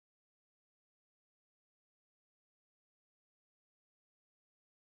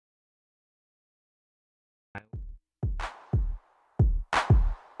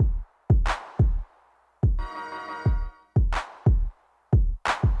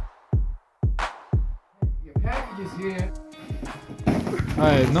hockey's here.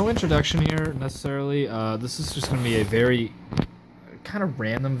 Alright, no introduction here necessarily. This is just gonna be a very kind of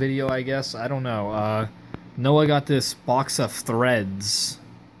random video, I guess. I don't know. Noah got this box of Threads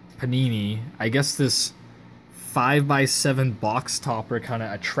Panini. I guess this 5x7 box topper kind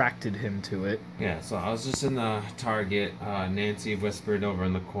of attracted him to it. Yeah, so I was just in the Target. Nancy whispered over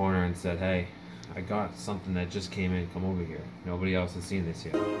in the corner and said, "Hey, I got something that just came in. Come over here. Nobody else has seen this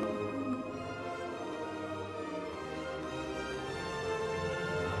yet."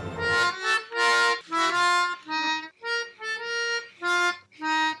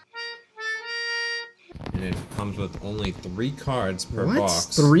 And it comes with only 3 cards per box.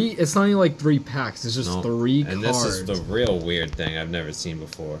 3? It's not even like 3 packs. It's just 3 cards. And this is the real weird thing I've never seen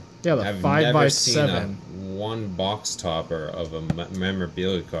before. Yeah, the 5x7. One box topper of a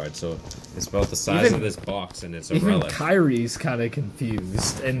memorabilia card, so it's about the size of this box, and it's a relic. Even Kyrie's kind of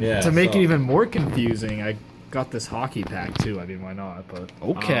confused, and yeah, to make it even more confusing, I got this hockey pack too. I mean, why not? But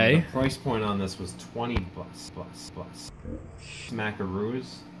okay. The price point on this was $20 plus.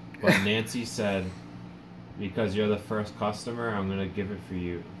 Smackaroos, but Nancy said, because you're the first customer, I'm gonna give it to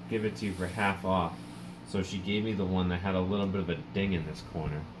you for half off. So she gave me the one that had a little bit of a ding in this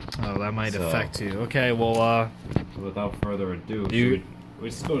corner. Oh, that might affect you. Okay, well, without further ado, we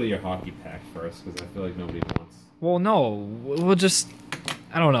just go to your hockey pack first, because I feel like nobody wants. Well, no, we'll just,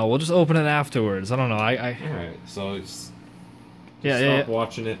 I don't know, we'll just open it afterwards. I don't know, Alright, so stop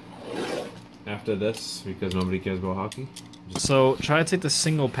watching it after this, because nobody cares about hockey. So, try to take the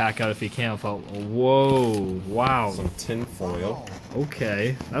single pack out if you can without, whoa, wow. Some tin foil.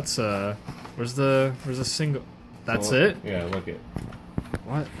 Okay, that's, where's the single, that's it? Yeah, look it.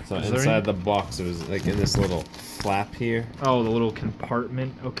 What? So inside the box, it was like in this little flap here. Oh, the little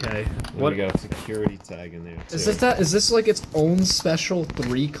compartment. Okay. What? We got a security tag in there too. Is this like its own special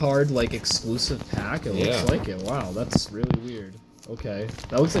 3-card like exclusive pack? It looks like it. Wow, that's really weird. Okay,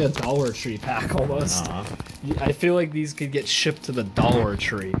 that looks like a Dollar Tree pack almost. I feel like these could get shipped to the Dollar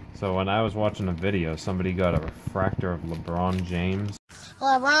Tree. So when I was watching a video, somebody got a refractor of LeBron James.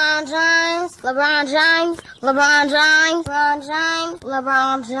 LeBron James, LeBron James, LeBron James, LeBron James,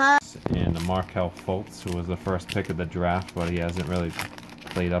 LeBron James. And Markelle Fultz, who was the first pick of the draft, but he hasn't really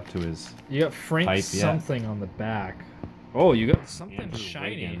played up to his You got Frank something on the back. Oh, you got something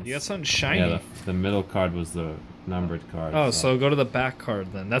shiny. Wiggins. You got something shiny. Yeah, the middle card was the numbered card. Oh, so go to the back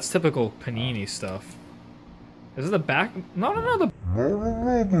card then. That's typical Panini stuff. Is it the back? No,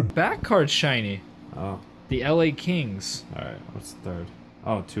 the back card's shiny. Oh. The LA Kings. Alright, what's the third?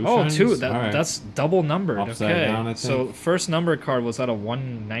 Oh, 2 Oh, shinies? 2. That's double numbered. Upside okay. down, I think. So first numbered card was out of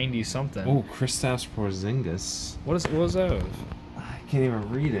 190 something. Oh, Kristaps Porzingis. What was that? I can't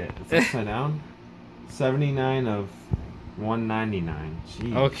even read it. It's upside down. 79 of 199.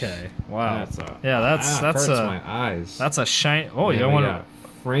 Jeez. Okay. Wow. That's hurts my eyes. That's a shiny. Oh, yeah, you don't want to.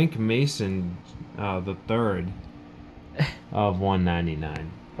 Frank Mason, the third of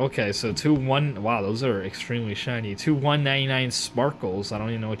 199. Okay, so 2 1. Wow, those are extremely shiny. 2 199 sparkles. I don't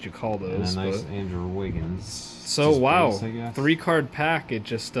even know what you call those. And a nice Andrew Wiggins. So wow, 3-card pack. It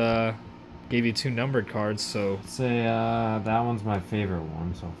just gave you 2 numbered cards. So I'd say that one's my favorite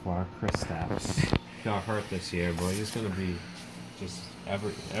one so far. Kristaps got hurt this year, but he's gonna be just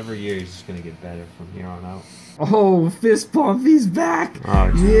every year he's just gonna get better from here on out. Oh, fist pump! He's back!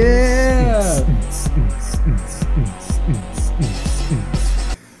 Oh, yeah!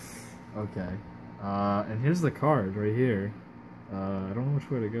 Okay. And here's the card right here. I don't know which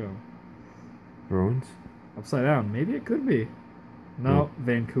way to go. Bruins? Upside down. Maybe it could be. No,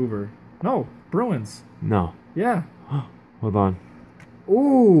 Vancouver. No, Bruins. No. Yeah. Hold on.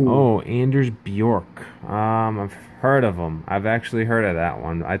 Ooh. Oh, Anders Bjork. I've heard of him. I've actually heard of that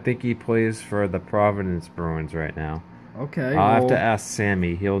one. I think he plays for the Providence Bruins right now. Okay. I'll have to ask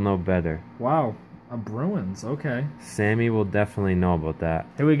Sammy. He'll know better. Wow. Bruins. Okay. Sammy will definitely know about that.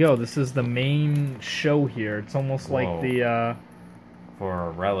 Here we go. This is the main show here. It's almost like the... For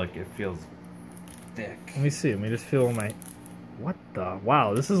a relic, it feels thick. Let me see. Let me just feel my... What the...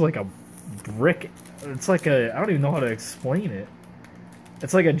 Wow, this is like a brick... It's like a... I don't even know how to explain it.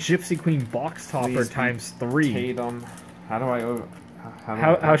 It's like a Gypsy Queen box topper times 3. Tatum. How do I...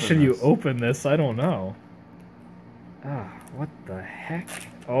 How should you open this? I don't know. Ah, what the heck?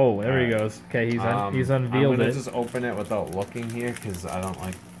 Oh, there he goes. Okay, he's unveiled I'm gonna it. just open it without looking here because I don't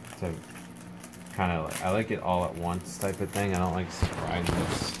like to I like it all at once type of thing. I don't like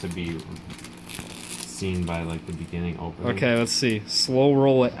surprises to be seen by like the beginning opening. Okay, let's see. Slow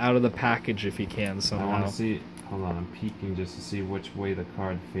roll it out of the package if you can somehow. I want to see. Hold on, I'm peeking just to see which way the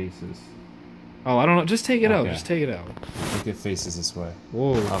card faces. Oh, I don't know. Just take it out. Just take it out. I think it faces this way.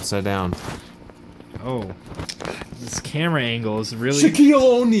 Whoa. Upside down. Oh. this camera angle is really. Shaquille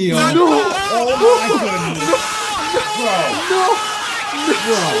O'Neal. No! Oh my goodness.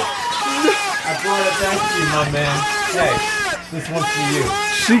 Bro. I brought it back to you, my man. Hey, this one's for you.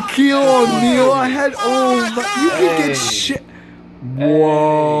 Shaquille O'Neal. I had. Oh my! You can get shit.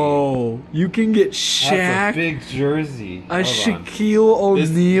 Whoa! You can get Shaq. That's a big jersey. A Shaquille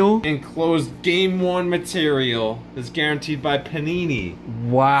O'Neal. This enclosed Game 1 material is guaranteed by Panini.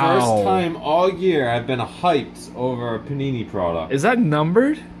 Wow. First time all year I've been hyped over a Panini product. Is that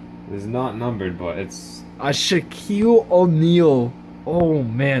numbered? It's not numbered, but it's... A Shaquille O'Neal. Oh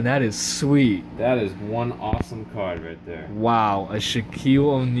man, that is sweet. That is one awesome card right there. Wow, a Shaquille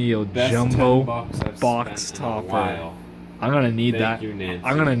O'Neal jumbo box topper. I'm gonna need that. Thank you, Nancy.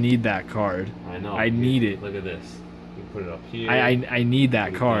 I'm gonna need that card. I know. I need it. Look at this. You put it up here. I need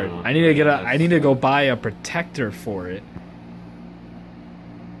that card. I need to get a. I need to go buy a protector for it.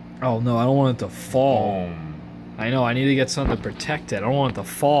 Oh no, I don't want it to fall. Boom. I know. I need to get something to protect it. I don't want it to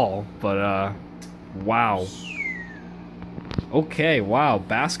fall. But wow. Okay. Wow.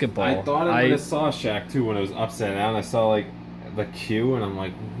 Basketball. I thought I saw Shaq too when it was upside down. I saw like the Q, and I'm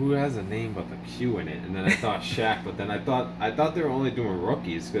like, who has a name but the Q in it? And then I thought Shaq, but then I thought they were only doing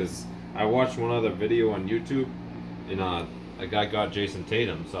rookies because I watched one other video on YouTube, and a guy got Jason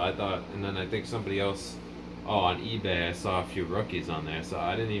Tatum. So I thought, and then I think somebody else, on eBay I saw a few rookies on there. So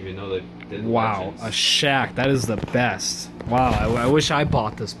I didn't even know they did. Wow, legends. a Shaq. That is the best. Wow, I wish I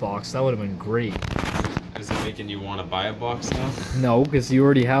bought this box. That would have been great. Is it making you want to buy a box now? No, because you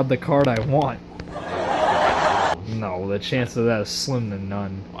already have the card I want. No, the chance of that is slim to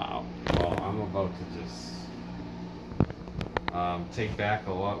none. Wow. Well, I'm about to just take back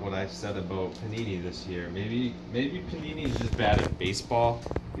a lot what I said about Panini this year. Maybe Panini is just bad at baseball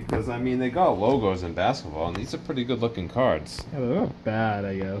because I mean they got logos in basketball and these are pretty good looking cards. Yeah, they're not bad,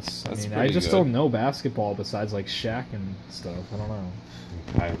 I guess. That's I mean, I pretty just good. don't know basketball besides like Shaq and stuff. I don't know.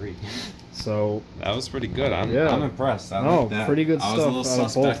 Kyrie. So That was pretty good. I'm impressed. I No, like that. pretty good I was stuff a little out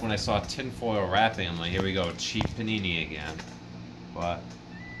of suspect both. when I saw tinfoil wrapping. I'm like, here we go, cheap Panini again. But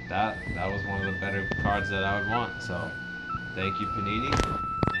that was one of the better cards that I would want. So thank you, Panini, and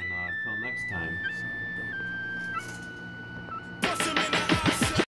until next time.